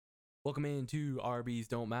Welcome into RBs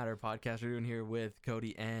Don't Matter podcast. We're doing here with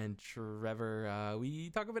Cody and Trevor. We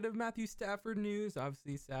talk a bit of Matthew Stafford news.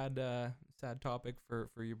 Obviously, sad topic for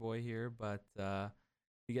your boy here, but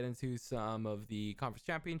we get into some of the conference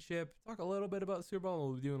championship. Talk a little bit about Super Bowl.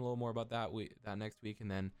 We'll be doing a little more about that next week, and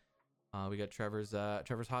then we got Trevor's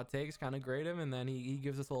hot takes. Kind of grade him, and then he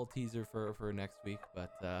gives us a little teaser for next week.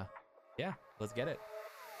 But yeah, let's get it.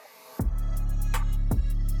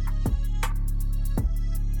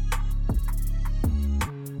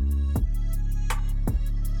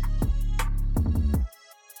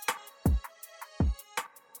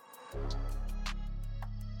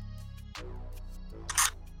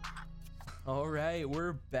 All right,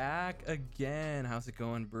 we're back again. How's it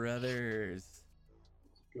going, brothers?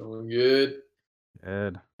 Going good.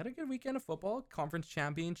 Had a good weekend of football, conference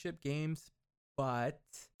championship games, but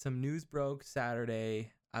some news broke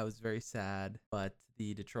Saturday. I was very sad, but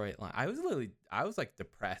the Detroit Lions, I was like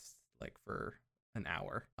depressed like for an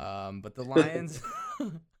hour. But the Lions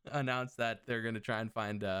announced that they're going to try and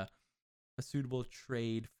find a suitable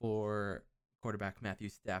trade for quarterback Matthew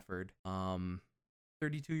Stafford.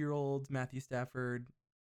 32-year-old Matthew Stafford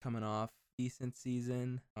coming off decent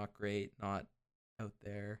season. Not great, not out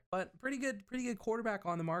there, but pretty good quarterback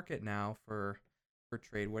on the market now for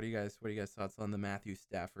trade. What are you guys thoughts on the Matthew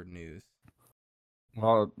Stafford news?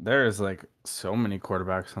 Well, there's like so many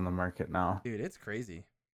quarterbacks on the market now. Dude, it's crazy.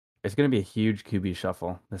 It's going to be a huge QB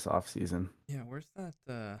shuffle this offseason. Yeah, where's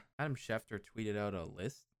that? Adam Schefter tweeted out a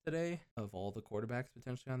list today of all the quarterbacks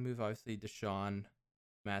potentially on the move. Obviously, Deshaun,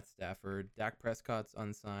 Matt Stafford, Dak Prescott's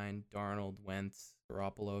unsigned, Darnold, Wentz,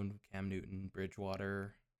 Garoppolo, Cam Newton,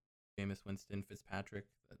 Bridgewater, Jameis Winston, Fitzpatrick,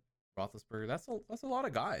 Roethlisberger. That's a lot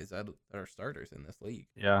of guys that are starters in this league.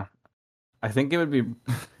 Yeah, I think it would be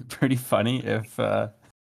pretty funny if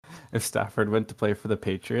Stafford went to play for the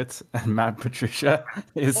Patriots and Matt Patricia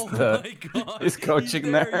is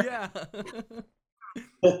coaching there. Yeah.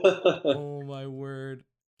 Oh my word.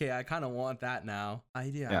 Okay, I kind of want that now.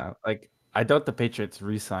 Yeah, like I doubt the Patriots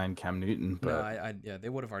re-signed Cam Newton, but no, they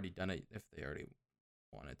would have already done it if they already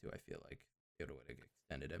wanted to. I feel like they would have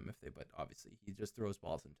extended him but obviously he just throws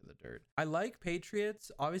balls into the dirt. I like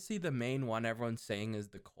Patriots. Obviously, the main one everyone's saying is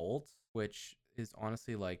the Colts, which is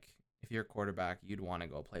honestly like if you're a quarterback, you'd want to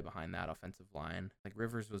go play behind that offensive line. Like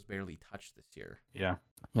Rivers was barely touched this year. Yeah.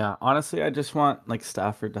 Honestly, I just want like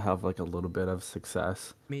Stafford to have like a little bit of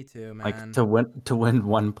success. Me too, man. Like to win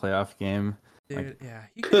one playoff game. Dude, like, yeah,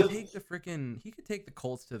 he could take he could take the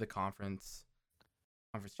Colts to the conference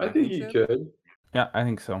I think he could. Yeah, I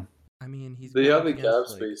think so. I mean, they have the cap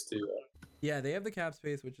space too. Yeah, they have the cap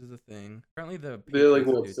space, which is a thing. Apparently, they're like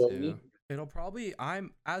what 70? It'll probably.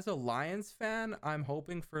 As a Lions fan, I'm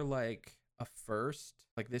hoping for like a first,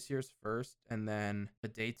 like this year's first, and then a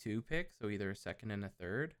day 2 pick. So either a second and a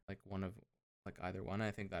third, like either one.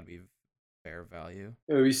 I think that'd be fair value.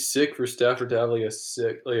 It would be sick for Stafford to have like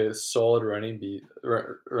a solid running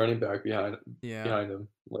back behind him.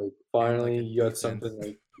 Like finally, like you got something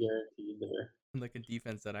like guaranteed there. Like a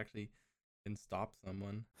defense that actually can stop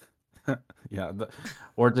someone. Yeah,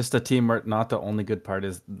 or just a team where not the only good part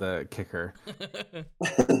is the kicker.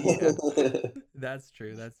 Yeah, that's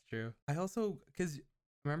true. I also, because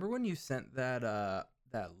remember when you sent that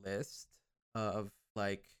list of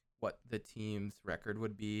like what the team's record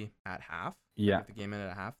would be at half? Yeah, like the game ended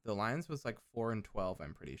at half. The Lions was like 4-12,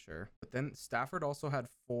 I'm pretty sure. But then Stafford also had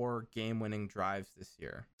 4 game-winning drives this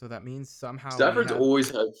year. So that means somehow Stafford's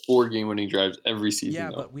always had 4 game-winning drives every season.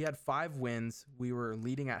 Yeah, but we had 5 wins. We were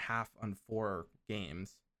leading at half on 4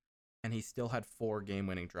 games, and he still had 4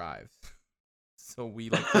 game-winning drives. So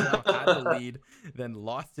we like had the lead, then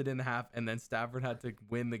lost it in half, and then Stafford had to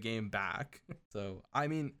win the game back. So I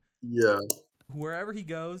mean, yeah. Wherever he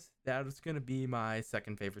goes, that is going to be my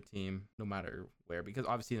second favorite team, no matter where, because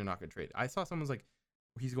obviously they're not going to trade. I saw someone's like,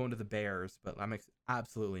 he's going to the Bears, but that makes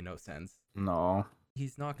absolutely no sense. No.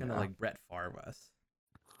 He's not going to like Brett Favre us.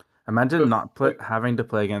 Imagine having to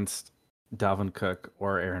play against Dalvin Cook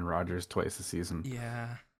or Aaron Rodgers twice a season. Yeah.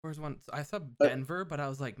 Where's one? I saw Denver, but I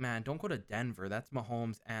was like, man, don't go to Denver. That's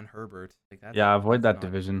Mahomes and Herbert. Like that's, avoid that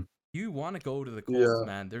division. You want to go to the Colts,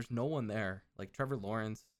 man. There's no one there. Like Trevor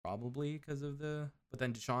Lawrence, probably because of but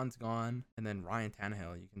then Deshaun's gone, and then Ryan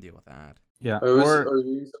Tannehill, you can deal with that. Yeah.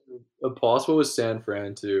 Possible with San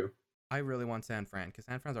Fran too. I really want San Fran because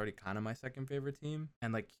San Fran's already kind of my second favorite team,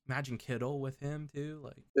 and like imagine Kittle with him too.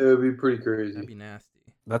 Like it would be pretty crazy. That'd be nasty.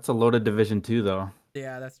 That's a loaded division too, though.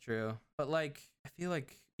 Yeah, that's true. But like, I feel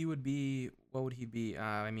like he would be. What would he be?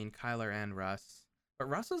 I mean, Kyler and Russ. But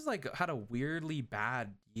Russ was like had a weirdly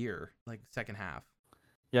bad year, like second half.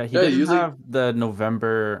 Yeah, he didn't have the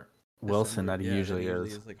November Wilson that he usually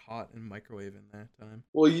is like hot and microwave in that time.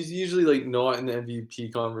 Well, he's usually like not in the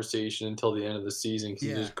MVP conversation until the end of the season because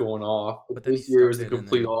he's just going off. But then this year was the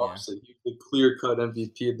complete opposite. He was the clear-cut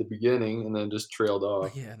MVP at the beginning and then just trailed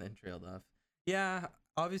off. Yeah, and then trailed off. Yeah,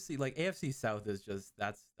 obviously, like AFC South is just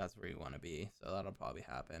that's where you want to be, so that'll probably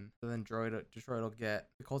happen. So then Detroit will get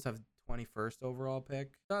the Colts have 21st overall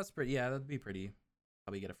pick. That's pretty. Yeah, that'd be pretty.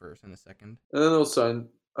 Probably get a first and a second. And then they'll sign.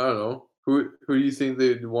 I don't know who do you think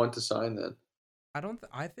they'd want to sign then?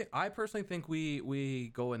 I personally think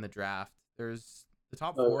we go in the draft. There's the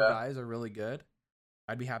top four guys are really good.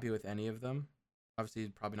 I'd be happy with any of them. Obviously,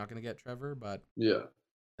 probably not going to get Trevor, but yeah,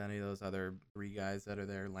 any of those other three guys that are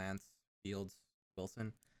there, Lance, Fields,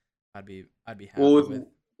 Wilson, I'd be happy with.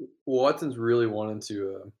 Watson's really wanting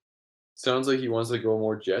to. Sounds like he wants to go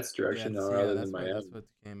more Jets direction now rather than Miami. That's what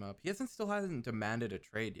came up. He still hasn't demanded a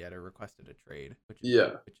trade yet or requested a trade, which is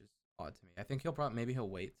odd to me. I think he'll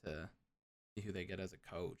wait to see who they get as a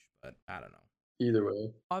coach, but I don't know. Either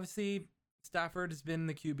way, obviously Stafford has been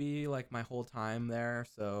the QB like my whole time there,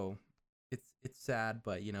 so it's sad,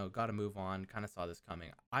 but got to move on. Kind of saw this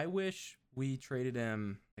coming. I wish we traded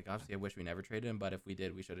him. Like obviously, I wish we never traded him, but if we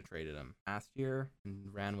did, we should have traded him last year and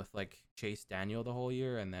ran with like Chase Daniel the whole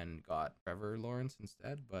year, and then got Trevor Lawrence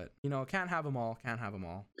instead. But can't have them all.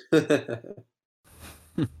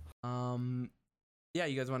 Yeah,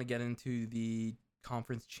 you guys want to get into the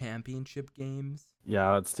conference championship games?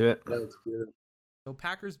 Yeah, let's do it. That's good. So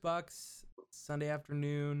Packers Bucks Sunday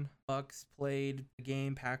afternoon. Bucks played a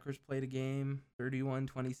game. Packers played a game.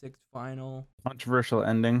 31-26 final. Controversial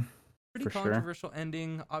ending. Pretty controversial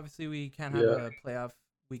ending. Obviously, we can't have a playoff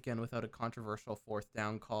weekend without a controversial fourth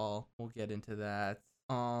down call. We'll get into that.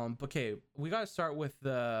 But okay, we got to start with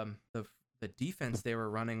the defense they were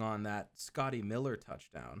running on that Scotty Miller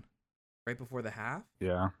touchdown right before the half.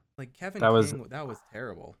 Yeah. Like Kevin King, that was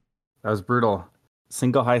terrible. That was brutal.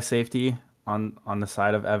 Single high safety on the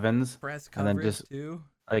side of Evans. Press coverage and then just too.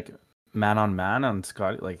 Like man on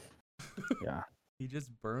Scotty. Like, yeah. He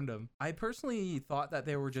just burned him. I personally thought that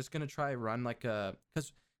they were just going to try run like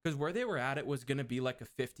because where they were at, it was going to be like a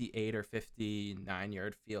 58 or 59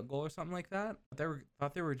 yard field goal or something like that. But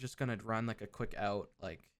thought they were just going to run like a quick out,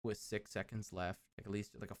 like with 6 seconds left, like at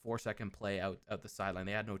least like a 4-second play out the sideline.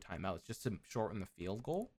 They had no timeouts just to shorten the field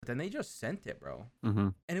goal. But then they just sent it, bro. Mm-hmm.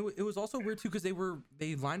 And it was also weird too because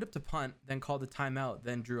they lined up to punt, then called a timeout,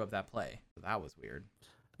 then drew up that play. So that was weird.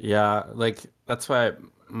 Yeah, like that's why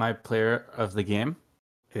my player of the game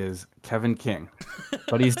is Kevin King,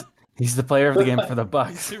 but he's the player of the game for the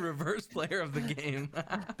Bucks. He's the reverse player of the game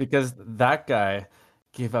because that guy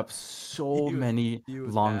gave up so many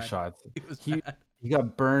long shots. He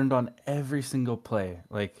got burned on every single play.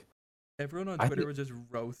 Like everyone on Twitter was just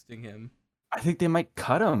roasting him. I think they might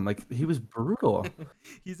cut him. Like he was brutal.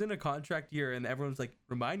 He's in a contract year, and everyone's like,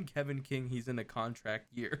 "Remind Kevin King he's in a contract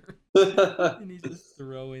year." And he's just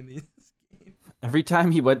throwing these games. Every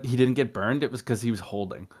time he didn't get burned. It was because he was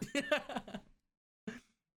holding.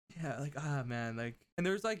 Yeah, like man, like, and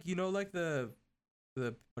there's like like the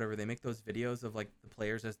whatever they make those videos of like the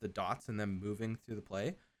players as the dots and them moving through the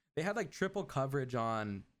play. They had like triple coverage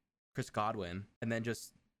on Chris Godwin, and then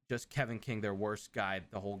just Kevin King, their worst guy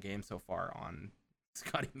the whole game so far, on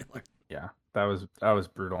Scotty Miller. Yeah, that was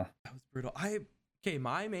brutal. That was brutal.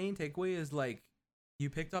 My main takeaway is like you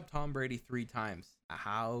picked up Tom Brady 3 times.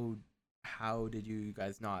 How did you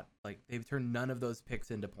guys not like? They've turned none of those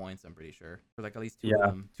picks into points. I'm pretty sure for like at least 2 of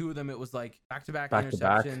them. 2 of them it was like back-to-back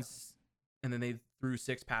interceptions, and then they threw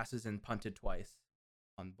 6 passes and punted twice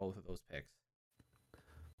on both of those picks.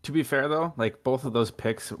 To be fair though, like both of those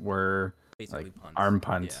picks were basically like punts. Arm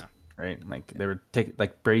punts, right? Like they were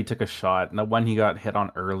like Brady took a shot, and the one he got hit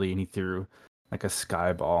on early, and he threw like a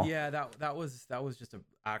sky ball. Yeah, that was just an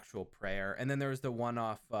actual prayer. And then there was the one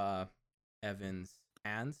off Evans'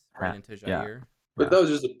 hands right into Jair. Yeah. But that was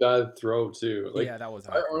just a bad throw too. Like, that was.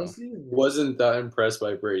 I honestly wasn't that impressed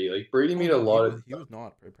by Brady. Like Brady made a lot of. He was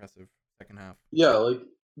not impressive second half. Yeah, like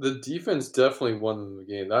the defense definitely won the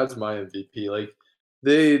game. That's my MVP. Like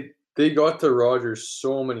they got to Rodgers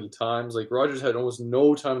so many times. Like Rodgers had almost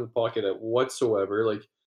no time in the pocket whatsoever. Like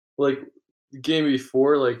the game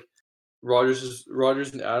before, like Rodgers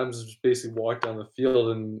and Adams just basically walked down the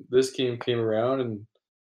field, and this game came around and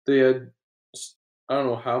they had I don't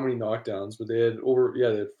know how many knockdowns, but they had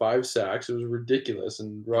 5 sacks. It was ridiculous,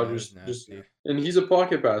 and Rodgers and he's a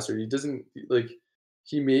pocket passer. He doesn't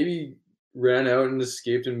he maybe ran out and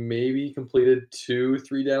escaped and maybe completed 2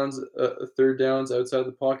 third downs outside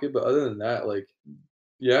the pocket, but other than that, I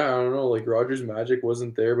don't know, like Rodgers' magic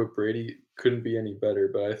wasn't there, but Brady couldn't be any better.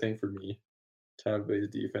 But I think for me, Tampa Bay's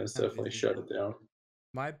defense definitely shut it down.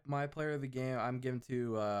 My player of the game, I'm giving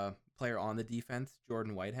to player on the defense,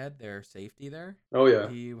 Jordan Whitehead, their safety there. Oh yeah.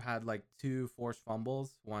 He had like 2 forced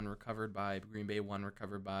fumbles, one recovered by Green Bay, one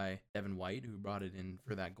recovered by Devin White, who brought it in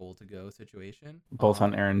for that goal to go situation. Both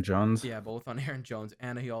on Aaron Jones. Yeah, both on Aaron Jones,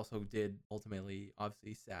 and he also did ultimately,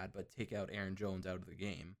 obviously sad, but take out Aaron Jones out of the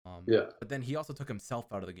game. Yeah. But then he also took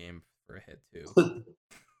himself out of the game for a hit too.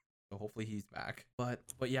 So hopefully he's back. But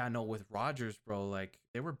yeah, no, with Rodgers, bro, like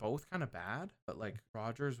they were both kind of bad, but like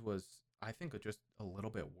Rodgers was, I think, just a little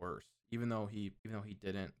bit worse. Even though he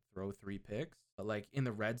didn't throw 3 picks, but like in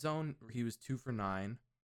the red zone, he was 2 for 9,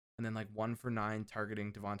 and then like 1 for 9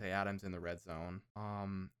 targeting Devontae Adams in the red zone.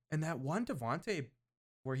 And that one Devontae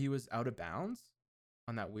where he was out of bounds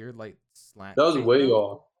on that weird like slant. That was way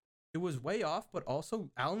off. It was way off, but also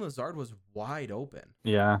Allen Lazard was wide open.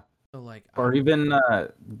 Yeah. So like, or even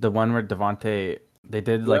the one where Devontae, they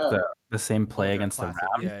did like the same play against the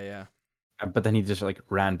Rams. Yeah. But then he just like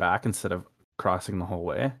ran back instead of crossing the whole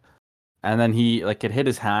way. And then he like it hit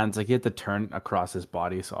his hands, like he had to turn across his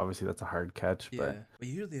body. So obviously that's a hard catch. Yeah, but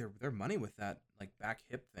usually they're money with that like back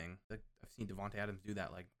hip thing. Like I've seen Devontae Adams do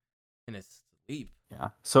that like in his sleep. Yeah.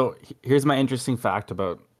 So here's my interesting fact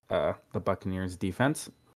about the Buccaneers defense.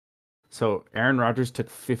 So Aaron Rodgers took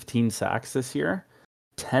 15 sacks this year.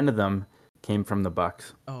 10 of them came from the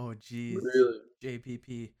Bucks. Oh, geez. Really?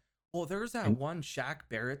 JPP. Well, there's that one Shaq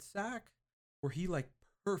Barrett sack where he like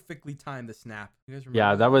perfectly timed the snap. You guys remember?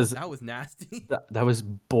 Yeah, that was nasty. That was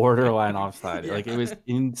borderline offside. Yeah. Like it was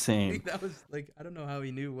insane. That was like, I don't know how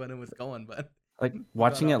he knew when it was going, but like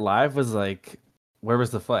watching it live was like, where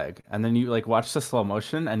was the flag? And then you like watch the slow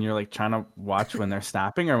motion and you're like trying to watch when they're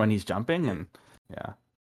snapping or when he's jumping, and yeah.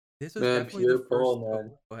 This was definitely the first.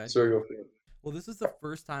 Man. Go ahead. Sorry, go for it. Well, this is the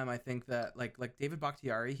first time I think that like David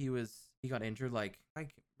Bakhtiari, he got injured like, I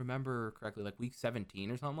remember correctly, like week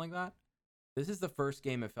 17 or something like that. This is the first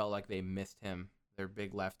game it felt like they missed him, their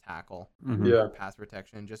big left tackle, yeah, pass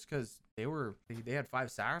protection, just because they had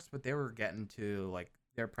 5 sacks, but they were getting to like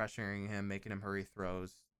they're pressuring him, making him hurry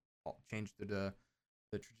throws, changed the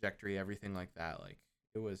trajectory, everything like that. Like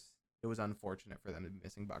it was unfortunate for them to be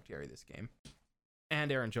missing Bakhtiari this game. And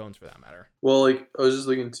Aaron Jones, for that matter. Well, like, I was just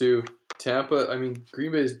looking too. Tampa, I mean,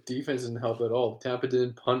 Green Bay's defense didn't help at all. Tampa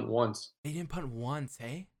didn't punt once. They didn't punt once,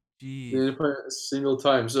 hey? Jeez. They didn't punt a single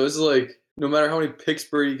time. So it's like, no matter how many picks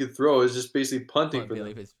Brady could throw, it's just basically punting for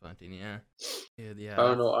them. It's punting, yeah. Yeah. I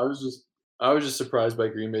don't know. I was just surprised by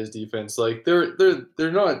Green Bay's defense. Like, they're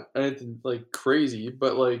not anything like crazy,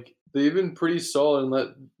 but like they've been pretty solid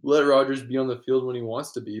and let Rodgers be on the field when he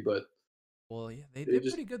wants to be, but. Well, yeah, they did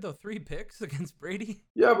pretty good, though. 3 picks against Brady.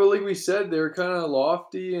 Yeah, but like we said, they were kind of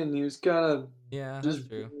lofty, and he was kind of just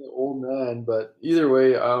being an old man. But either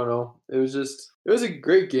way, I don't know. It was a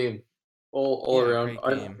great game, all around.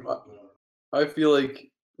 Great game. I feel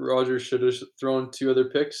like Rodgers should have thrown 2 other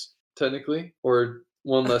picks, technically, or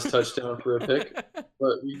 1 less touchdown for a pick.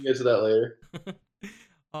 But we can get to that later.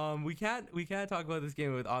 We can't talk about this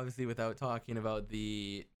game without talking about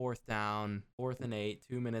the 4th down, 4th and 8,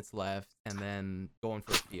 2 minutes left, and then going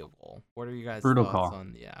for a field goal. What are you guys' brutal thoughts call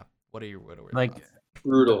on? Yeah, what are your like thoughts?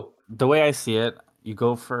 Brutal. The way I see it, you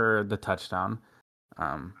go for the touchdown.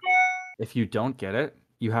 If you don't get it,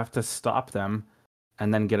 you have to stop them,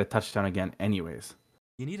 and then get a touchdown again, anyways.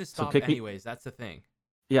 You need to stop anyways. That's the thing.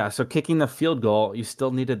 Yeah, so kicking the field goal, you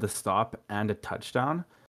still needed the stop and a touchdown.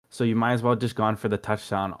 So you might as well just gone for the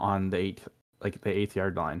touchdown on the 8th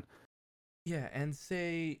yard line. Yeah, and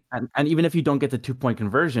even if you don't get the 2-point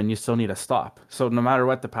conversion, you still need a stop. So no matter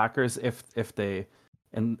what, the Packers, if they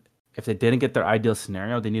didn't get their ideal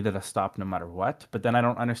scenario, they needed a stop no matter what. But then I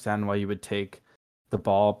don't understand why you would take the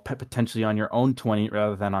ball potentially on your own 20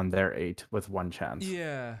 rather than on their 8 with 1 chance.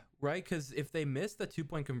 Yeah, right. Because if they miss the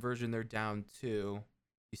 2-point conversion, they're down 2.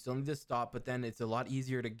 You still need to stop, but then it's a lot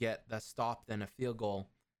easier to get the stop than a field goal.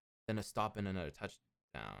 Than a stop and another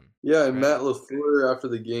touchdown. Yeah, and right? Matt LaFleur after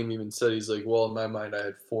the game even said, he's like, well, in my mind, I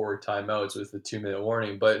had 4 timeouts with the 2-minute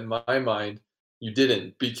warning. But in my mind, you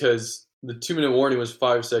didn't, because the 2-minute warning was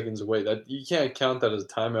 5 seconds away. That you can't count that as a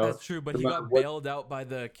timeout. That's true, but he got bailed out by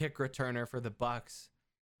the kick returner for the Bucks.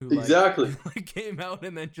 Who, exactly. Came out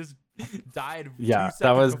and then just died 2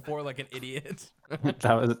 seconds before like an idiot.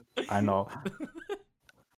 I know.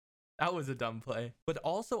 That was a dumb play. But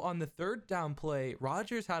also on the 3rd down play,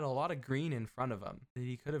 Rodgers had a lot of green in front of him.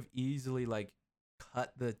 He could have easily like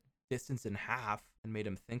cut the distance in half and made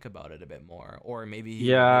him think about it a bit more. Or maybe he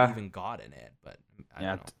even got in it. But I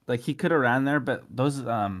don't know. Like he could have ran there, but those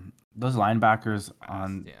linebackers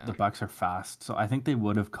on the Bucks are fast. So I think they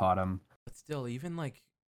would have caught him. But still, even like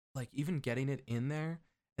even getting it in there,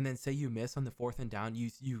 and then say you miss on the 4th and down, you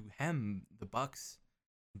hem the Bucks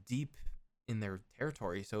deep in their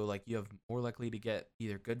territory. So like you have more likely to get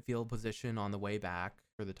either good field position on the way back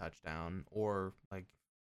for the touchdown, or like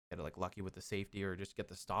get like lucky with the safety, or just get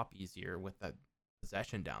the stop easier with that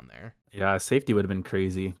possession down there. Yeah, safety would have been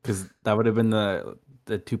crazy because that would have been the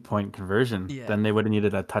 2-point conversion. Yeah. Then they would have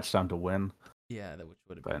needed a touchdown to win. Yeah, which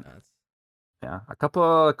would have been nuts. Yeah, a couple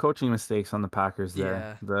of coaching mistakes on the Packers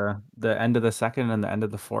there. Yeah. The end of the second and the end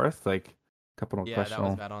of the fourth, like a couple of questionable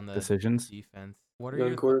that was bad on the decisions. Defense. What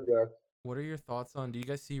Young quarterback. What are your thoughts on? Do you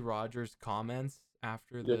guys see Rodgers' comments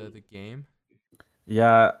after the game?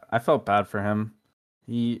 Yeah, I felt bad for him.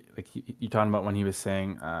 You talking about when he was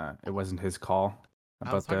saying it wasn't his call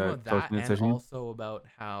I was talking about that, and also about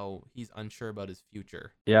how he's unsure about his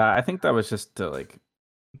future. Yeah, I think that was just to like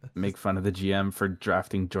make fun of the GM for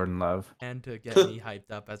drafting Jordan Love and to get me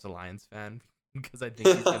hyped up as a Lions fan because I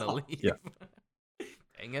think he's gonna leave. Yeah.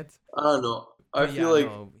 Dang it. I don't know. I feel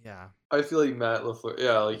like Matt LaFleur.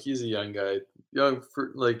 Yeah, like he's a young guy,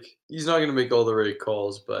 he's not gonna make all the right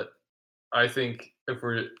calls. But I think I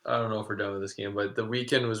don't know if we're done with this game, but the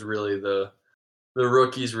weekend was really the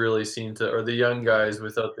rookies really seemed to, or the young guys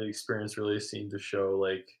without the experience really seemed to show.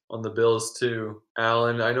 Like on the Bills too,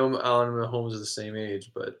 Allen. I know Allen and Mahomes are the same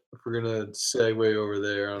age, but if we're gonna segue over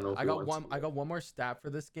there, I don't know. I got one more stat for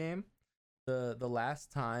this game. The last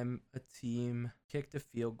time a team kicked a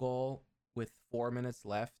field goal with 4 minutes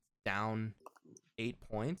left, down 8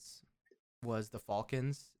 points, was the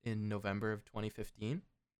Falcons in November of 2015.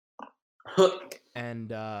 And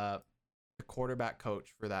the quarterback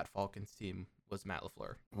coach for that Falcons team was Matt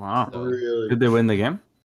LaFleur. Wow. So, really? Did they win the game?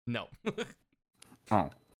 No. Oh.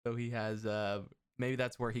 So he has maybe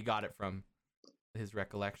that's where he got it from, his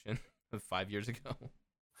recollection of 5 years ago.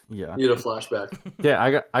 Yeah. Need a flashback.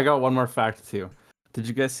 Yeah, I got one more fact too. Did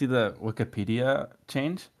you guys see the Wikipedia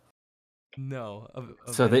change? No.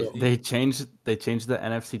 So they changed the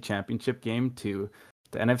NFC Championship game to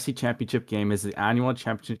the NFC Championship game is the annual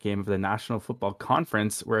championship game of the National Football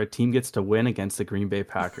Conference where a team gets to win against the Green Bay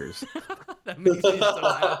Packers. That makes me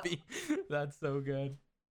so happy. That's so good.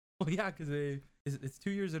 Well, yeah, because it's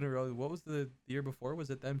 2 years in a row. What was the year before? Was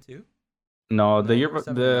it them too? No, the year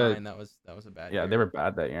that was a bad year. Yeah, they were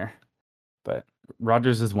bad that year. But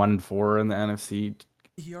Rodgers is 1-4 in the NFC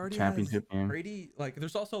Championship game. Brady, like,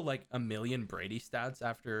 there's also like a million Brady stats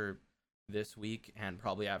after this week and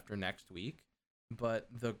probably after next week. But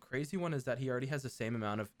the crazy one is that he already has the same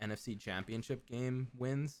amount of NFC Championship game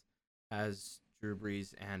wins as Drew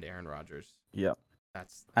Brees and Aaron Rodgers. Yep.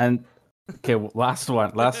 And okay, last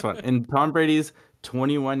one. In Tom Brady's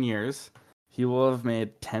 21 years, he will have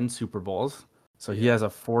made 10 Super Bowls. So he has a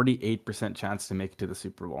 48% chance to make it to the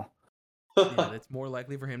Super Bowl. Yeah, it's more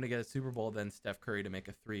likely for him to get a Super Bowl than Steph Curry to make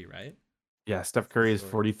a 3, right? Yeah, Steph Curry is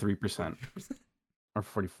 43%. Or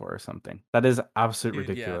 44 or something. That is absolutely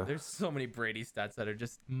ridiculous. Yeah, there's so many Brady stats that are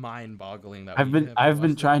just mind-boggling. That I've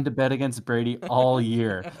been trying to bet against Brady all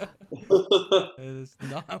year. It's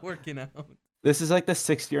not working out. This is like the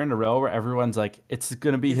 6th year in a row where everyone's like, it's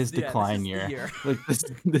gonna be his decline year. Like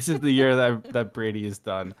this is the year that Brady is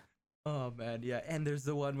done. Oh man, yeah. And there's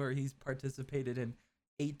the one where he's participated in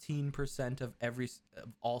 18% of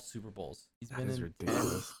all Super Bowls. He's been in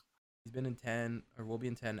ridiculous. He's been in 10, or will be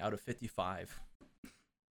in 10 out of 55.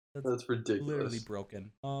 That's ridiculous. Literally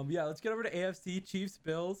broken. Yeah, let's get over to AFC. Chiefs,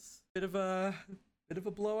 Bills. Bit of a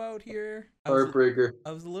blowout here. Heartbreaker.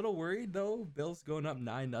 I was a little worried though. Bills going up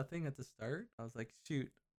 9-0 at the start. I was like,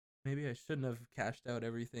 shoot, maybe I shouldn't have cashed out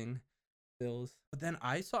everything. Bills. But then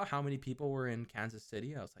I saw how many people were in Kansas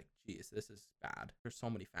City. I was like, geez, this is bad. There's so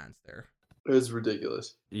many fans there. It was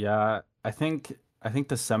ridiculous. Yeah, I think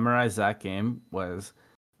to summarize that game was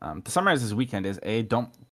to summarize this weekend is A,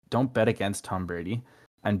 don't bet against Tom Brady.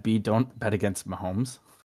 And B, don't bet against Mahomes.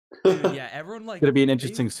 Dude, yeah, everyone like. It's gonna be an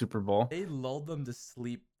interesting Super Bowl. They lulled them to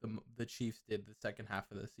sleep. The Chiefs did the second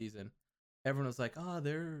half of the season. Everyone was like, "Oh,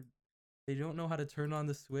 they don't know how to turn on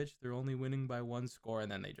the switch. They're only winning by 1 score,"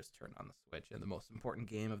 and then they just turned on the switch in the most important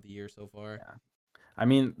game of the year so far. Yeah. I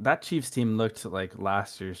mean, that Chiefs team looked like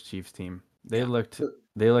last year's Chiefs team. They looked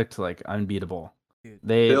like unbeatable. Dude.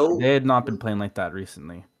 They had not been playing like that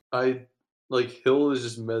recently. Hill is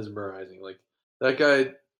just mesmerizing. Like that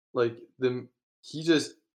guy, he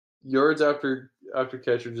just yards after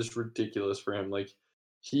catch are just ridiculous for him. Like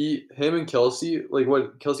him and Kelsey,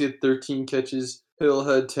 Kelsey had 13 catches, Hill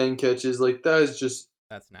had 10 catches. Like that's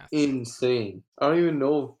nasty. Insane. I don't even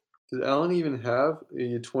know, does Allen even have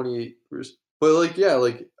a 28? But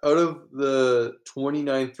out of the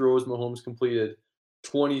 29 throws Mahomes completed,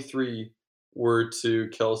 23 were to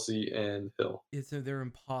Kelsey and Hill. They're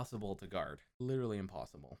impossible to guard. Literally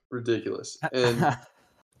impossible. Ridiculous. And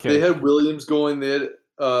they had Williams going. They had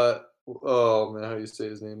oh man, how do you say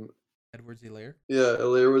his name? Edwards-Helaire? Yeah,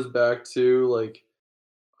 Helaire was back too. Like,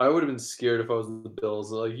 I would have been scared if I was the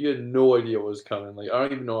Bills. Like, you had no idea what was coming. Like, I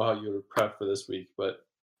don't even know how you would have prepped for this week. But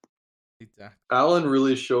Exactly. Allen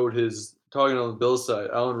really showed his. Talking on the Bills side,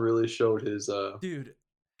 Allen really showed his. Dude,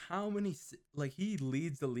 how many like he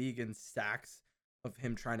leads the league in sacks of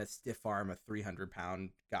him trying to stiff arm a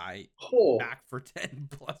 300-pound guy back for 10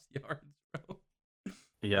 plus yards, bro.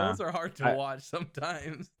 Yeah, those are hard to watch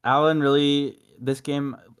sometimes. Allen really, this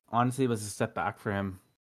game honestly was a step back for him.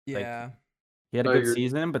 Yeah, like, he had a good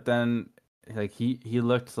season, but then like he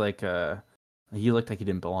looked like he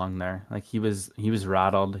didn't belong there. Like he was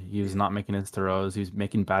rattled. He was not making his throws. He was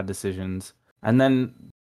making bad decisions, and then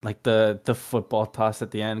like the football toss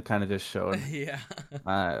at the end kind of just showed. Yeah,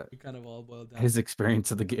 it kind of all boiled down his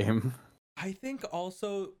experience of the game. I think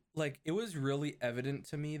also like it was really evident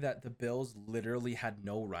to me that the Bills literally had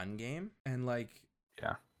no run game, and like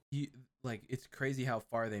it's crazy how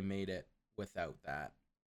far they made it without that.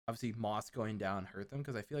 Obviously, Moss going down hurt them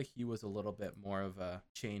because I feel like he was a little bit more of a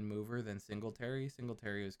chain mover than Singletary.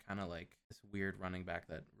 Singletary was kind of like this weird running back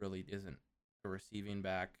that really isn't a receiving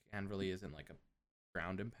back and really isn't like a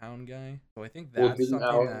ground and pound guy. So I think that's something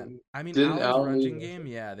that Allen's running game,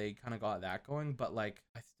 yeah, they kind of got that going, but like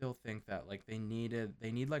I still think that like they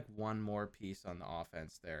need like one more piece on the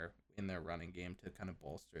offense there in their running game to kind of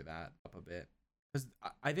bolster that up a bit. Because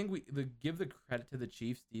I think we give the credit to the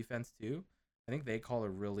Chiefs defense too. I think they call a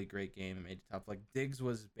really great game and made it tough. Like Diggs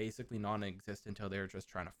was basically non-existent until they were just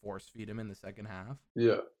trying to force feed him in the second half.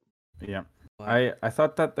 Yeah. I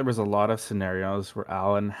thought that there was a lot of scenarios where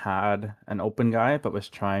Allen had an open guy but was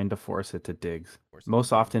trying to force it to Diggs.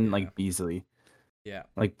 Most often like Beasley. Yeah.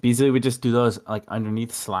 Like Beasley would just do those like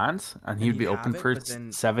underneath slants and he'd be open for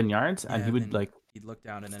 7 yards and he would like he'd look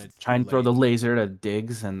down and then it's try and throw the laser to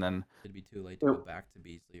Diggs and then it'd be too late to go back to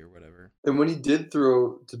Beasley or whatever. And when he did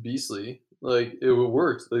throw to Beasley, like it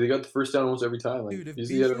worked. Like they got the first down almost every time. Like dude, if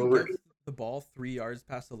Beasley gets the ball 3 yards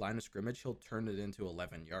past the line of scrimmage, he'll turn it into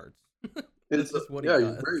 11 yards. It's just what he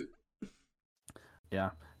does. Great. Yeah,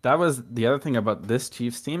 that was the other thing about this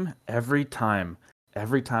Chiefs team. Every time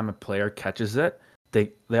a player catches it, they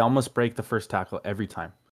almost break the first tackle every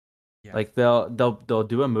time. Yeah. Like they'll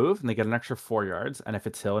do a move and they get an extra 4 yards, and if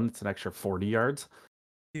it's Hill, and it's an extra 40 yards.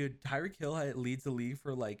 Dude, Tyreek Hill leads the league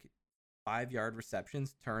for like 5-yard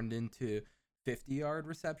receptions turned into 50-yard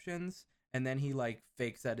receptions, and then he like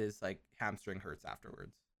fakes that his like hamstring hurts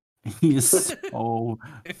afterwards. He's so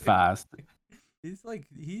fast. He's like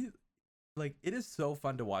it is so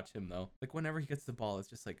fun to watch him though. Like whenever he gets the ball, it's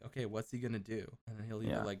just like, okay, what's he gonna do? And then he'll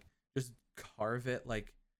either like just carve it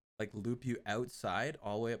like loop you outside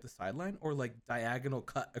all the way up the sideline, or like diagonal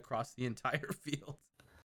cut across the entire field.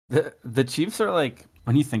 The Chiefs are like,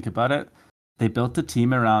 when you think about it, they built the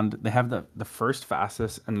team around. They have the first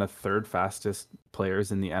fastest and the third fastest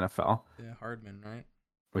players in the NFL. Yeah, Hardman, right?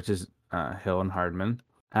 Which is Hill and Hardman.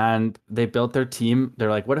 And they built their team. They're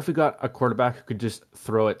like, what if we got a quarterback who could just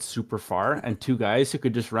throw it super far and 2 guys who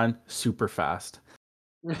could just run super fast?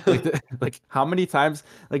 like how many times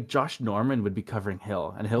like Josh Norman would be covering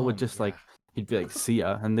Hill and Hill would just like he'd be like, see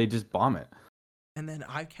ya, and they just bomb it. And then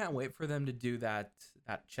I can't wait for them to do that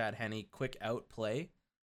Chad Henne quick out play,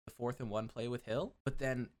 the 4th and 1 play with Hill. But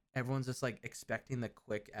then everyone's just like expecting the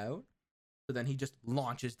quick out. So then he just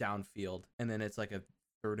launches downfield, and then it's like a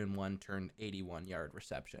 3rd and 1 turn 81-yard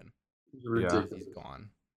reception. Ridiculous. He's gone.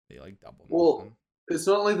 They like double. Well, it's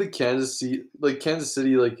not like the Kansas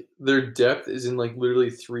City, like their depth is in like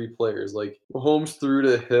literally 3 players. Like Mahomes threw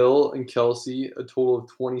to Hill and Kelsey a total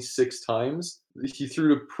of 26 times. He threw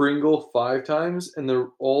to Pringle 5 times, and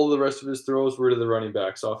all the rest of his throws were to the running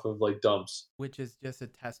backs off of like dumps. Which is just a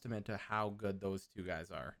testament to how good those 2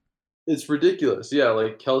 guys are. It's ridiculous. Yeah,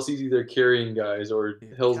 like Kelsey's either carrying guys or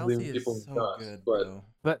Hill's leaving people in so good,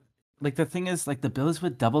 but like the thing is, like the Bills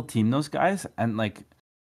would double team those guys, and like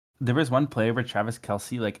there was one play where Travis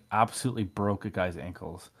Kelce like absolutely broke a guy's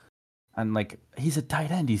ankles. And like he's a tight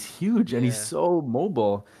end, he's huge and he's so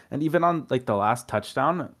mobile. And even on like the last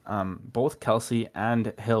touchdown, both Kelce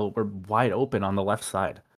and Hill were wide open on the left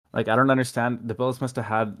side. Like I don't understand. The Bills must have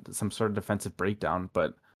had some sort of defensive breakdown,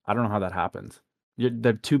 but I don't know how that happens.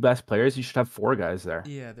 The 2 best players, you should have 4 guys there.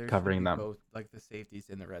 Yeah, covering them. Both, like the safeties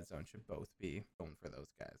in the red zone should both be going for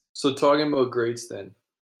those guys. So talking about greats then,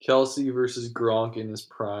 Kelce versus Gronk in his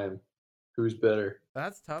prime. Who's better?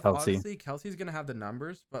 That's tough. Obviously, Kelsey's going to have the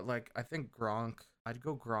numbers, but like I think Gronk, I'd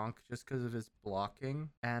go Gronk just because of his blocking,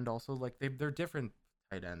 and also like they're different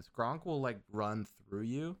tight ends. Gronk will like run through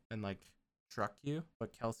you and like truck you,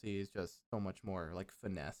 but Kelsey is just so much more like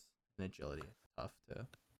finesse and agility. It's tough to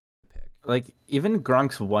pick. like even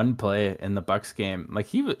Gronk's one play in the Bucks game, like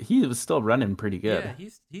he was still running pretty good. Yeah,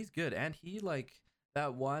 he's good, and he like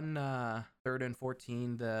that one 3rd and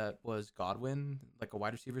 14 that was Godwin, like a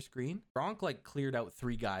wide receiver screen. Gronk like cleared out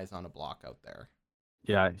 3 guys on a block out there.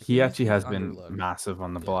 Yeah, he actually has been massive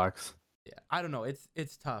on the blocks. Yeah, I don't know.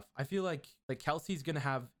 It's tough. I feel like Kelsey's gonna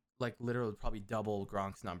have like literally probably double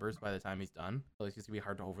Gronk's numbers by the time he's done. So it's just gonna be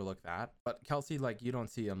hard to overlook that. But Kelsey, like you don't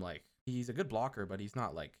see him like he's a good blocker, but he's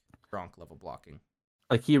not like Gronk level blocking.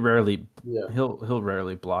 Like he rarely, he'll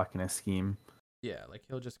rarely block in a scheme. Yeah, like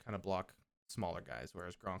he'll just kind of block smaller guys,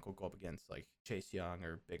 whereas Gronk will go up against like Chase Young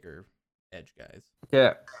or bigger edge guys.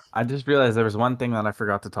 Yeah, I just realized there was one thing that I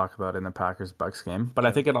forgot to talk about in the Packers-Bucks game, but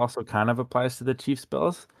I think it also kind of applies to the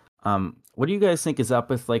Chiefs-Bills. What do you guys think is up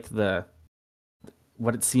with like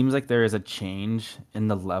what it seems like there is a change in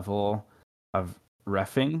the level of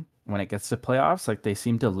reffing when it gets to playoffs? Like they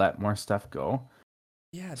seem to let more stuff go.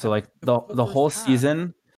 Yeah. So like the whole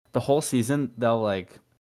season,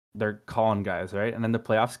 they're calling guys, right? And then the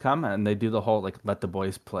playoffs come and they do the whole like let the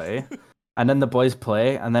boys play. And then the boys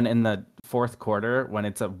play, and then in the fourth quarter, when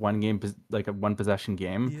it's a one possession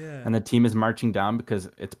game, and the team is marching down because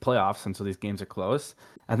it's playoffs, and so these games are close,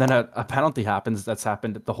 and then a penalty happens that's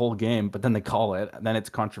happened the whole game, but then they call it, and then it's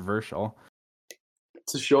controversial.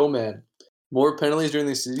 It's a show, man. More penalties during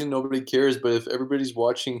the season, nobody cares, but if everybody's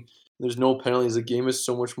watching, there's no penalties. The game is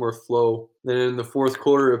so much more flow. Then in the fourth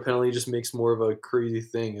quarter, a penalty just makes more of a crazy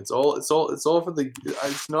thing. It's all for the.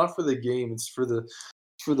 It's not for the game. It's for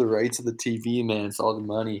the rights of the TV, man. It's all the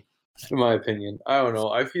money, in my opinion. I don't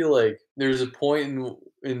know. I feel like there's a point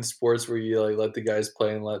in sports where you like let the guys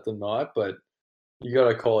play and let them not, but you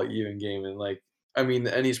gotta call it even game. And like, I mean,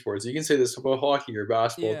 any sports. You can say this about hockey or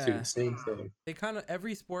basketball too. Same thing.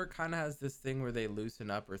 Every sport kind of has this thing where they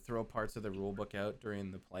loosen up or throw parts of the rule book out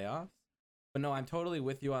during the playoffs. But no, I'm totally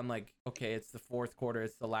with you on like, okay, it's the fourth quarter,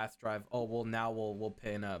 it's the last drive. Oh well, now we'll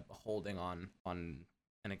pin a holding on, and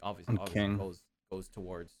it obviously goes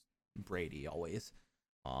towards Brady always.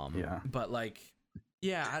 But like,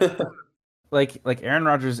 yeah, like Aaron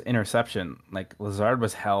Rodgers' interception, like Lazard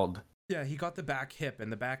was held. Yeah, he got the back hip,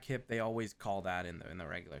 and the back hip they always call that in the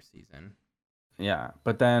regular season. Yeah,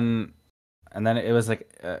 but then it was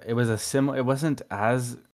like it was a similar. It wasn't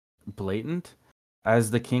as blatant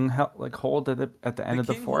as the King hold at the end of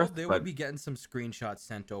the fourth. They would be getting some screenshots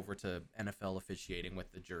sent over to NFL officiating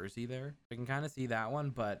with the jersey there. I can kind of see that one,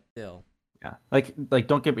 but still. Yeah, like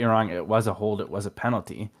don't get me wrong, it was a hold, it was a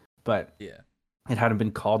penalty, but yeah, it hadn't been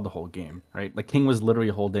called the whole game, right? Like King was literally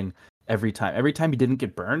holding every time. Every time he didn't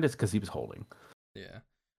get burned, it's because he was holding. Yeah.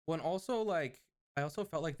 Well, and also like I also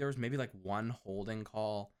felt like there was maybe like one holding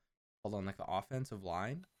call on like the offensive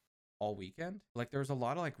line all weekend. Like there was a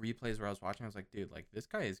lot of like replays where I was watching. I was like, dude, like this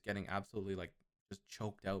guy is getting absolutely like just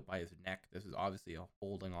choked out by his neck. This is obviously a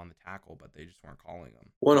holding on the tackle, but they just weren't calling him.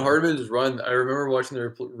 When Hardman's run, I remember watching the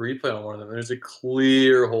replay on one of them. There's a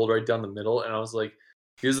clear hold right down the middle, and I was like,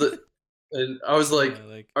 and I was like,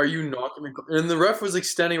 are you not going to? And the ref was like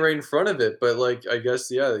standing right in front of it, but like I guess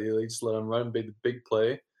they just let him run big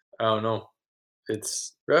play. I don't know.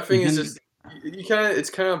 It's reffing is just it's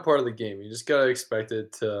kind of part of the game. You just gotta expect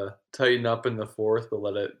it to tighten up in the fourth, but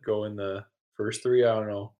let it go in the first three. I don't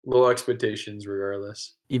know. Low expectations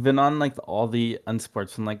regardless. Even on like all the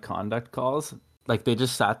unsportsmanlike conduct calls, like they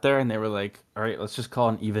just sat there and they were like, all right, let's just call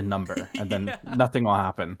an even number and then nothing will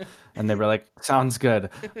happen. And they were like, sounds good.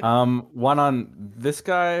 One on this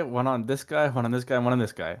guy, one on this guy, one on this guy, one on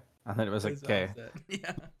this guy. And then it was like, okay.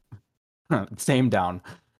 Yeah. Same down.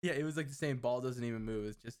 Yeah, it was like the same ball doesn't even move.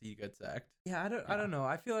 It's just he gets sacked. Yeah, I don't know.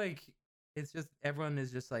 I feel like it's just everyone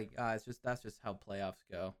is just like that's just how playoffs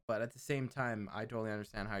go. But at the same time, I totally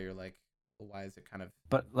understand how you're like, well, why is it kind of?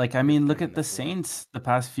 But like, I mean, look at the Saints the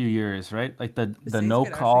past few years, right? Like the no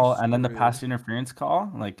call and then the pass interference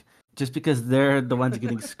call. Like just because they're the ones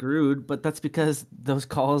getting screwed, but that's because those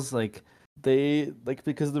calls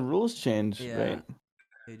because the rules change, right?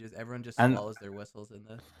 Everyone just swallows their whistles in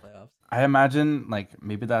the playoffs. I imagine like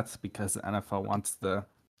maybe that's because the NFL wants the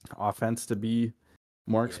offense to be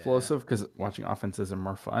more explosive because watching offenses are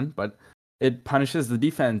more fun, but it punishes the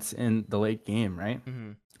defense in the late game, right?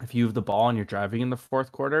 Mm-hmm. If you have the ball and you're driving in the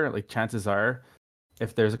fourth quarter, like chances are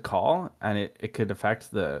if there's a call and it could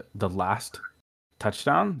affect the last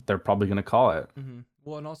touchdown, they're probably going to call it. Mm-hmm.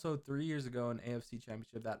 Well, and also 3 years ago in AFC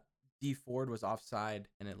Championship, that D Ford was offside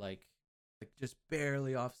and it like just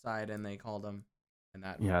barely offside, and they called him, and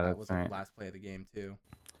that was the last play of the game too.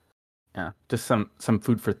 Yeah, just some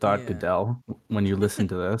food for thought, Goodell. When you listen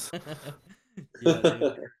to this,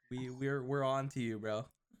 we're on to you, bro.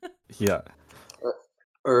 Yeah.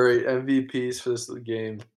 All right, MVPs for this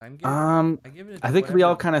game. I give it. I think we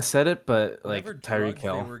all kind of said it, but like Tyreek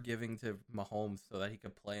Hill, they Hill. were giving to Mahomes so that he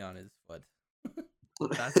could play on his foot.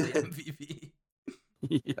 That's the MVP.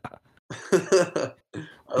 Yeah. The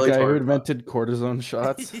guy who invented cortisone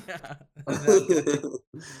shots. Yeah.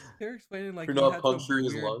 They're explaining like for he not had puncturing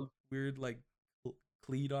some his lung. weird like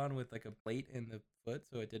cleat on with like a plate in the foot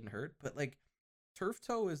so it didn't hurt. But like turf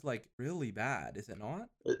toe is like really bad, is it not?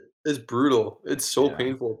 It's brutal. It's so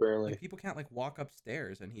painful. Apparently, like, people can't like walk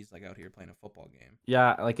upstairs, and he's like out here playing a football game.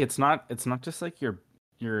 Yeah, like it's not just like your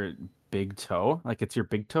big toe, like it's your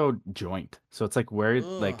big toe joint. So it's like where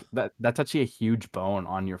like that's actually a huge bone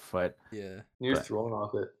on your foot. Yeah, you're thrown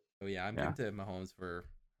off it. Oh yeah, I'm giving to Mahomes for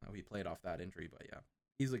how he played off that injury, but yeah,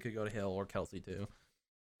 easily could go to Hill or Kelsey too.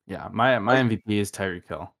 Yeah, my MVP is Tyreek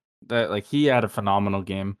Hill. That like he had a phenomenal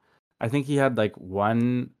game. I think he had like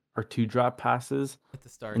 1 or 2 drop passes at the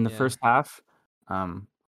start in the first half.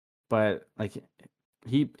 But like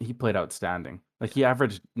he played outstanding. Like he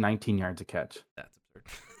averaged 19 yards a catch. That's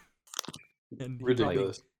absurd. And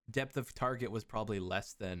ridiculous. Depth of target was probably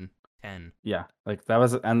less than 10. Yeah, like that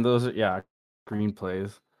was, and those are green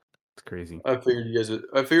plays. It's crazy. I figured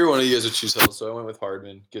one of you guys would choose Hill, so I went with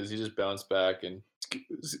Hardman because he just bounced back and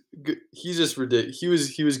he's just ridiculous.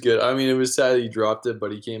 He was good. I mean, it was sad he dropped it,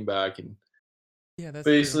 but he came back and that's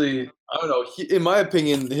basically true. I don't know. In my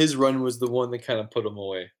opinion, his run was the one that kind of put him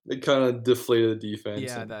away. It kind of deflated the defense.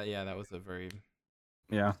 Yeah, that was a very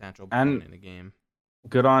substantial point in the game.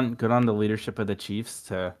 Good on the leadership of the Chiefs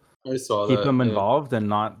to keep him involved and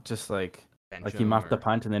not just like he muffed the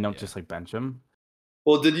punt and they don't just like bench him.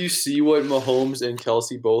 Well, did you see what Mahomes and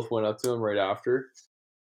Kelsey both went up to him right after?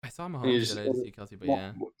 I saw Mahomes. I didn't see Kelsey, but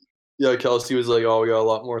yeah. Yeah, Kelsey was like, "Oh, we got a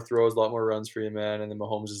lot more throws, a lot more runs for you, man." And then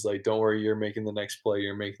Mahomes is like, "Don't worry, you're making the next play.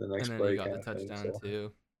 You're making the next play." And then he got the touchdown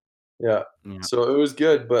too. Yeah. So it was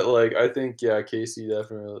good, but like I think Casey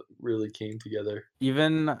definitely really came together.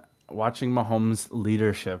 Even watching Mahomes'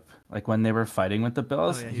 leadership, like when they were fighting with the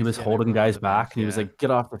Bills, he was holding guys back and he was like, "Get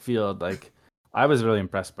off the field." Like I was really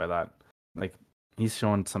impressed by that. Like he's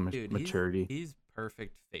showing some maturity. He's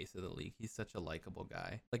perfect face of the league. He's such a likable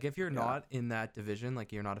guy. Like if you're not in that division,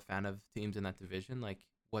 like you're not a fan of teams in that division, like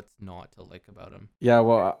what's not to like about him? Yeah,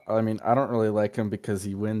 well, I mean, I don't really like him because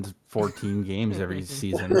he wins 14 games every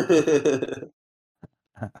season.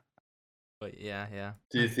 But yeah.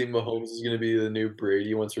 Do you think Mahomes is going to be the new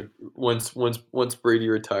Brady once Brady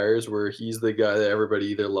retires, where he's the guy that everybody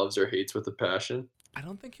either loves or hates with a passion? I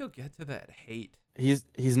don't think he'll get to that hate.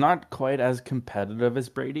 He's not quite as competitive as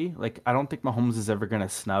Brady. Like I don't think Mahomes is ever going to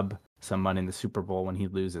snub someone in the Super Bowl when he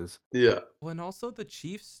loses. Yeah. Well, and also the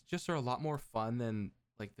Chiefs just are a lot more fun than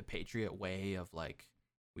like the Patriot way of like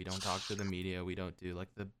we don't talk to the media, we don't do like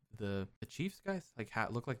the Chiefs guys like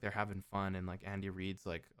look like they're having fun, and like Andy Reid's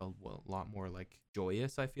like a lot more like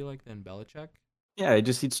joyous, I feel like, than Belichick. Yeah, he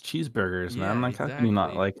just eats cheeseburgers, man. Like how can you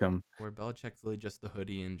not like him? Where Belichick's really just the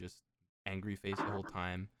hoodie and just angry face the whole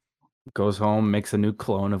time. Goes home, makes a new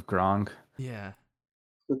clone of Gronk. Yeah.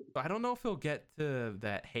 I don't know if he'll get to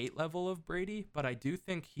that hate level of Brady, but I do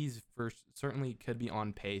think he's certainly could be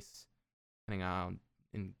on pace, depending on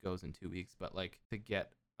and goes in 2 weeks, but like to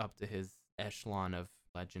get up to his echelon of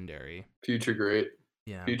legendary. Future great.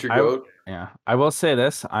 Yeah. Future GOAT. I will say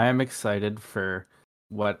this. I am excited for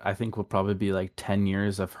what I think will probably be like 10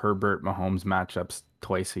 years of Herbert Mahomes matchups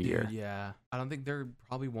twice a year. Yeah. I don't think there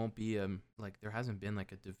probably won't be like there hasn't been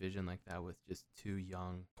like a division like that with just 2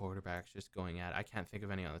 young quarterbacks just going at it. I can't think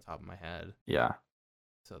of any on the top of my head. Yeah.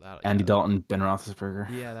 So that Andy Dalton, Ben Roethlisberger.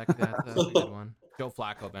 Yeah, that's a good one. Joe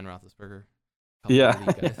Flacco, Ben Roethlisberger.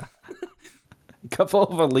 Couple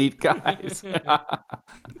of elite guys.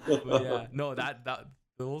 Yeah. No, that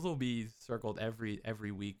those will be circled every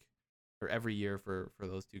week or every year for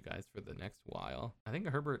those 2 guys for the next while. I think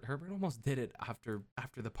Herbert almost did it after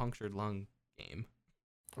the punctured lung game.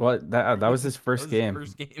 Well, that was his first game.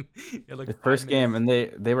 His first game. Like his first game, and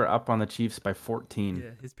they were up on the Chiefs by 14. Yeah,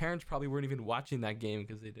 his parents probably weren't even watching that game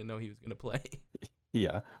because they didn't know he was gonna play.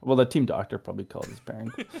 Yeah. Well, the team doctor probably called his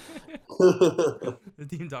parents. The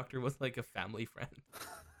team doctor was like a family friend.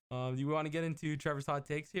 Do you want to get into Trevor's hot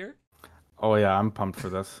takes here? Oh yeah, I'm pumped for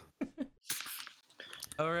this.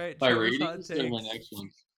 All right. My ratings are my next one.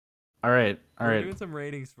 All right. We're doing some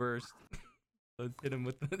ratings first. Let's hit him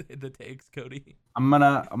with the takes, Cody. I'm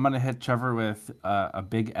gonna hit Trevor with a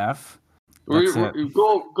big F. Go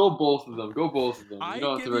both of them. Go both of them.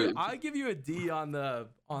 I give you a D on the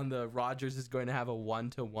Rodgers is going to have a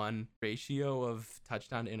 1-to-1 ratio of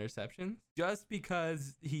touchdown to interception, just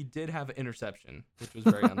because he did have an interception, which was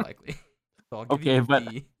very unlikely. So I'll give Okay, you a but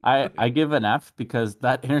D. I give an F because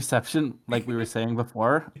that interception, like we were saying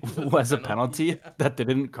before, was a penalty that they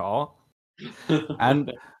didn't call.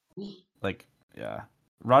 And like, yeah,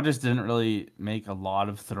 Rodgers didn't really make a lot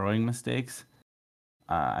of throwing mistakes.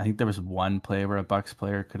 I think there was one play where a Bucs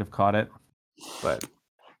player could have caught it, but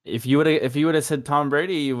if you would have said Tom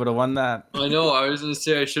Brady, you would have won that. I know. I was gonna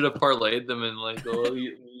say I should have parlayed them and like had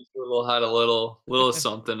a little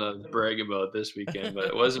something to brag about this weekend, but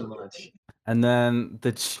it wasn't much. And then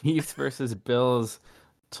the Chiefs versus Bills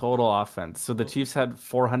total offense. So the Chiefs had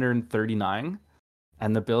 439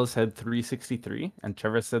 and the Bills had 363. And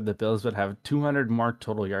Trevor said the Bills would have 200 more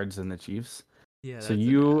total yards than the Chiefs. Yeah. So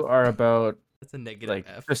you are about that's a negative like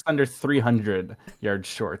F. just under 300 yards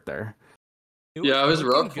short there. It was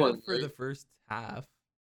rough good for the first half.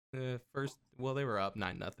 They were up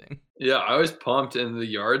 9-0. Yeah, I was pumped, and the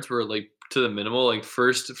yards were like to the minimal. Like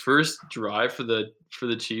first drive for the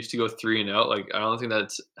Chiefs to go 3 and out. Like I don't think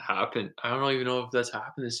that's happened. I don't even know if that's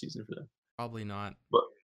happened this season for them. Probably not.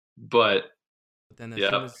 But then as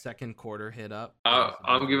soon as second quarter hit up,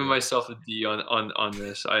 I'm giving myself a D on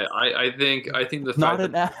this. I think the not fact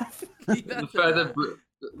an F.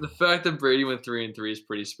 the fact that Brady went 3-3 is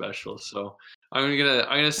pretty special. So I'm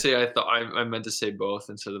gonna say I meant to say both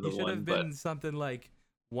instead of the one. Should have been something like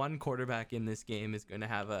one quarterback in this game is going to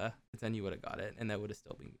have then you would have got it, and that would have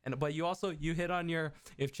still been. But you hit on your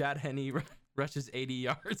if Chad Henne rushes 80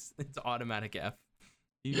 yards, it's automatic F.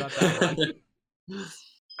 You got that one.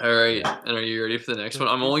 All right, and are you ready for the next one?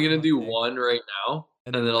 I'm only gonna do one right now,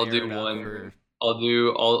 and then I'll do one.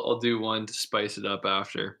 I'll do one to spice it up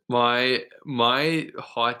after. My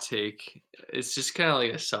hot take, it's just kind of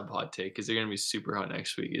like a sub hot take because they're gonna be super hot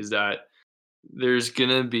next week. Is that there's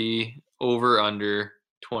gonna be over under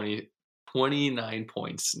 29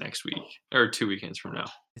 points next week or 2 weekends from now.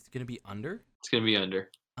 It's gonna be under. It's gonna be under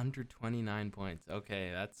 29 points. Okay,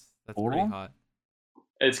 that's total? Pretty hot.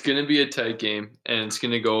 It's gonna be a tight game, and it's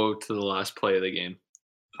gonna go to the last play of the game.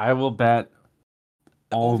 I will bet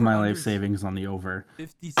all of my life savings on the over.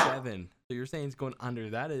 57. So you're saying it's going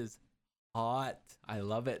under. That is hot. I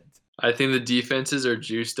love it. I think the defenses are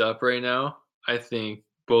juiced up right now. I think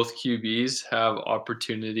both QBs have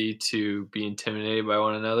opportunity to be intimidated by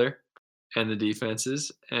one another and the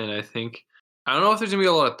defenses. And I don't know if there's gonna be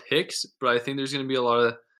a lot of picks, but I think there's gonna be a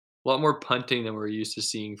lot more punting than we're used to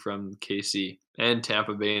seeing from KC and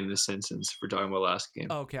Tampa Bay in this instance. If we're talking about last game.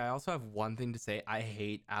 Okay, I also have one thing to say.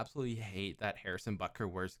 I absolutely hate that Harrison Butker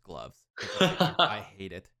wears gloves. I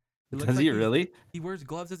hate it. Does he really? He wears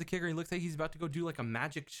gloves as a kicker. He looks like he's about to go do like a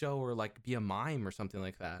magic show or like be a mime or something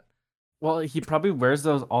like that. Well, he probably wears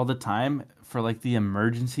those all the time for like the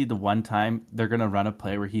emergency. The one time they're gonna run a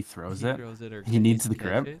play where he throws it or he needs the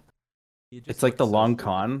grip. It's like the long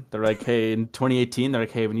con. They're like, hey, in 2018, they're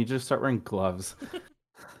like, hey, we need you to start wearing gloves.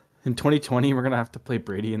 In 2020, we're gonna have to play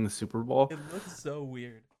Brady in the Super Bowl. It looks so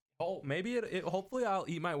weird. Oh, maybe it. Hopefully, I'll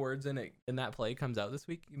eat my words and that play comes out this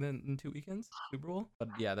week, in 2 weekends, Super Bowl. But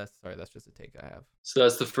yeah, that's just a take I have. So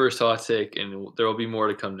that's the first hot take, and there will be more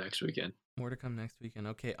to come next weekend. More to come next weekend.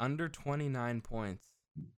 Okay, under 29 points.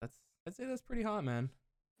 I'd say that's pretty hot, man.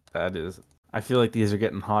 That is. I feel like these are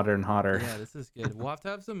getting hotter and hotter. Yeah, this is good. We'll have to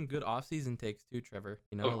have some good off-season takes too, Trevor.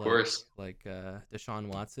 Of course. Like Deshaun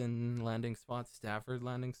Watson landing spots, Stafford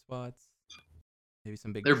landing spots. Maybe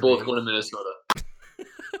some big. They're both going to Minnesota.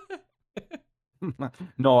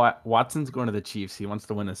 No, Watson's going to the Chiefs. He wants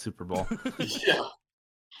to win a Super Bowl. Yeah.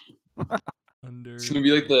 It's going to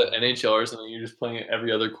be like the NHL or something. You're just playing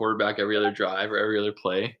every other quarterback, every other drive, or every other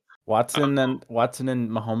play. Watson and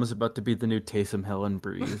Mahomes is about to be the new Taysom Hill and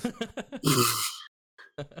Breeze.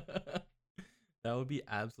 That would be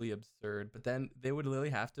absolutely absurd. But then they would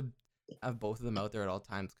literally have to have both of them out there at all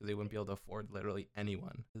times because they wouldn't be able to afford literally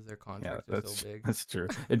anyone because their contracts are so big. That's true.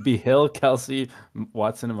 It'd be Hill, Kelsey,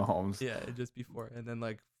 Watson, and Mahomes. Yeah, it'd just be 4. And then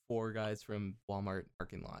like 4 guys from Walmart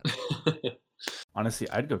parking lot. Honestly,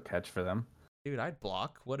 I'd go catch for them. Dude, I'd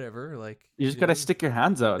block, whatever. Like you just gotta stick your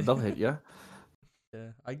hands out. They'll hit you.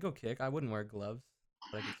 Yeah, I'd go kick. I wouldn't wear gloves,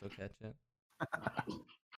 but I could still catch it.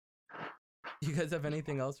 You guys have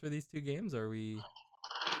anything else for these 2 games? Or are we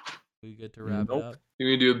good to wrap it up? We're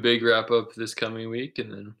going to do a big wrap up this coming week and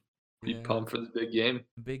then be pumped for the big game.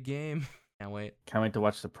 Big game. Can't wait. Can't wait to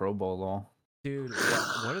watch the Pro Bowl, though. Dude,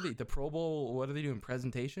 what are the Pro Bowl, what are they doing?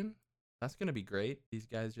 Presentation? That's going to be great. These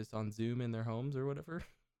guys just on Zoom in their homes or whatever.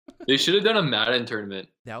 They should have done a Madden tournament.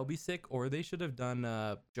 That would be sick. Or they should have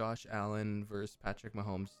done Josh Allen versus Patrick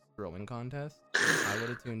Mahomes throwing contest. I would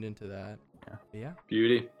have tuned into that. Yeah.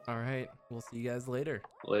 Beauty. All right. We'll see you guys later.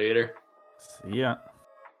 Later. See ya.